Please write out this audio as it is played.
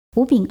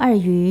5饼2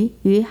鱼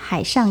与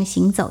海上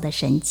行走的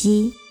神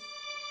迹。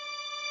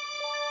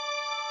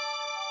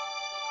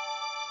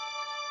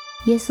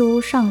耶稣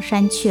上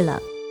山去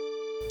了，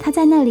他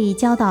在那里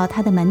教导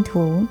他的门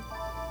徒。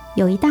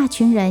有一大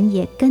群人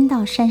也跟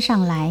到山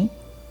上来，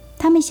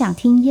他们想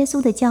听耶稣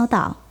的教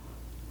导。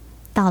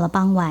到了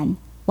傍晚，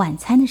晚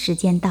餐的时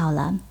间到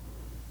了，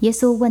耶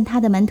稣问他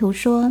的门徒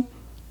说：“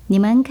你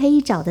们可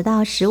以找得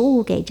到食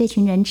物给这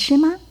群人吃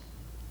吗？”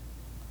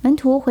门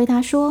徒回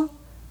答说：“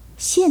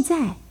现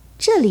在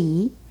这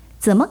里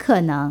怎么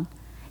可能？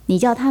你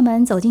叫他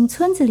们走进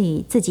村子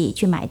里，自己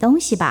去买东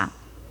西吧。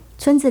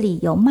村子里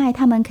有卖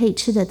他们可以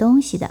吃的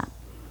东西的。”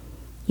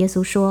耶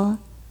稣说：“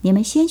你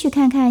们先去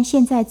看看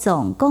现在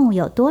总共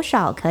有多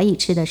少可以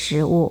吃的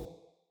食物。”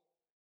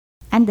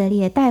安德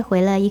烈带回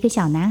了一个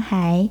小男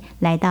孩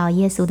来到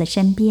耶稣的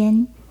身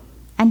边。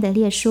安德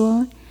烈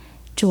说：“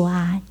主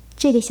啊，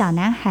这个小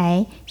男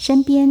孩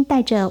身边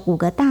带着5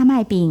个大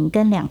麦饼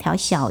跟2条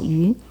小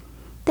鱼，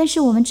但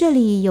是我们这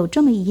里有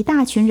这么一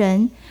大群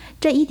人，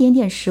这一点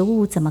点食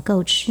物怎么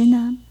够吃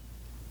呢？”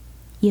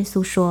耶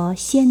稣说：“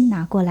先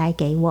拿过来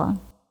给我。”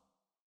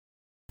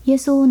耶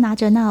稣拿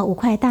着那5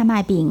块大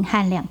麦饼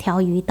和2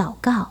条鱼祷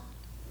告。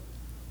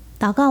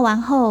祷告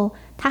完后，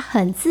他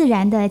很自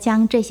然地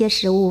将这些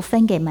食物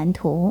分给门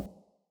徒。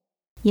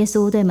耶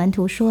稣对门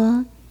徒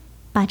说：“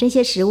把这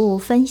些食物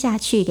分下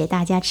去给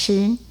大家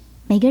吃，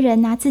每个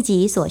人拿自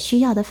己所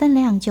需要的分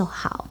量就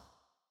好。”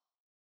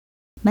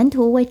门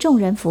徒为众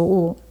人服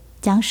务，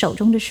将手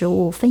中的食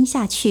物分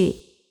下去，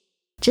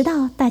直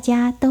到大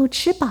家都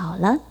吃饱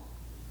了。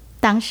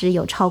当时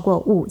有超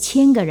过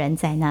5000个人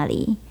在那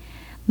里。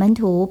门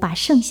徒把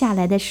剩下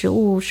来的食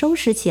物收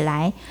拾起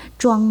来，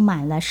装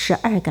满了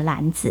12个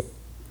篮子。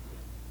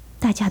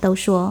大家都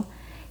说，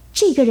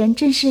这个人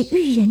正是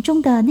预言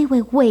中的那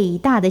位伟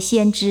大的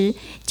先知，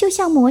就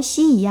像摩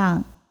西一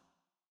样。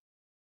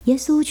耶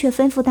稣却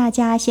吩咐大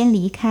家先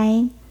离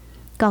开，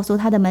告诉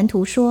他的门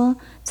徒说，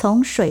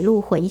从水路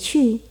回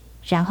去，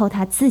然后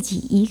他自己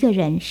一个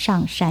人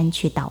上山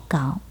去祷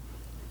告。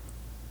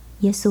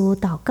耶稣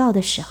祷告的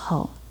时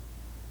候，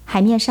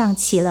海面上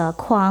起了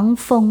狂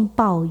风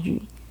暴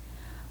雨，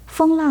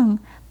风浪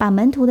把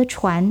门徒的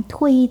船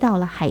推到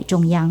了海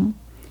中央。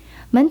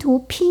门徒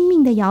拼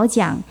命地摇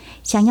桨，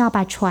想要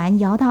把船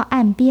摇到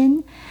岸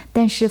边，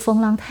但是风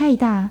浪太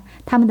大，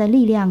他们的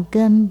力量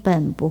根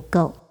本不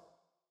够。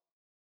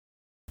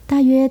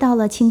大约到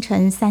了清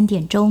晨3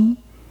点钟，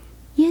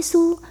耶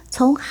稣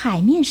从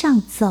海面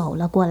上走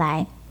了过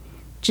来，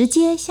直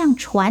接向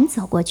船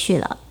走过去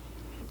了。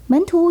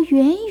门徒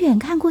远远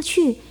看过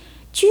去，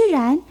居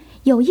然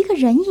有一个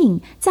人影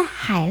在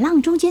海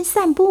浪中间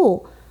散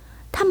步。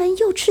他们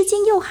又吃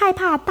惊又害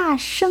怕，大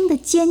声的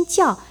尖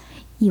叫，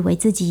以为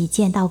自己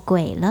见到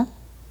鬼了。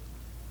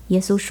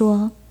耶稣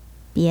说：“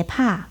别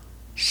怕，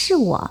是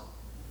我。”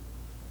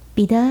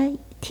彼得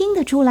听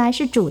得出来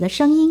是主的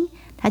声音，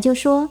他就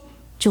说：“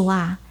主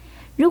啊，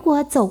如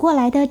果走过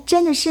来的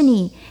真的是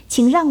你，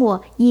请让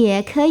我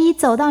也可以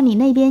走到你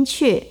那边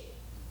去。”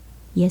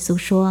耶稣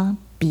说：“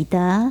彼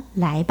得，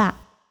来吧。”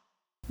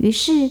于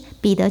是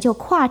彼得就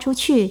跨出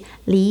去，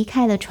离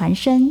开了船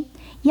身，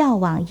要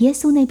往耶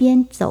稣那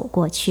边走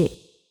过去。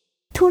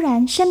突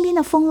然身边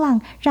的风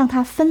浪让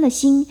他分了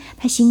心，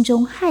他心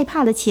中害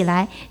怕了起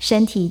来，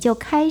身体就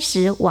开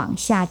始往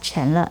下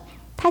沉了。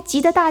他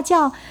急得大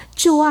叫：“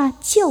主啊，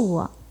救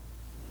我！”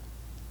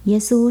耶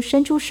稣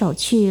伸出手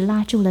去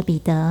拉住了彼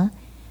得，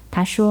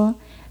他说：“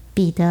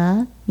彼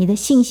得，你的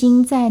信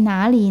心在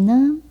哪里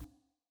呢？”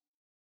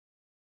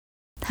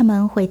他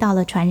们回到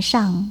了船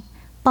上，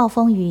暴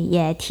风雨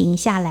也停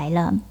下来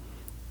了。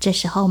这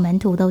时候门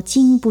徒都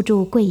禁不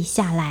住跪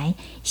下来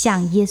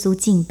向耶稣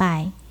敬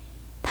拜。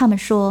他们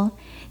说：“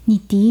你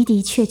的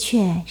的确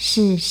确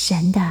是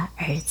神的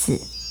儿子。”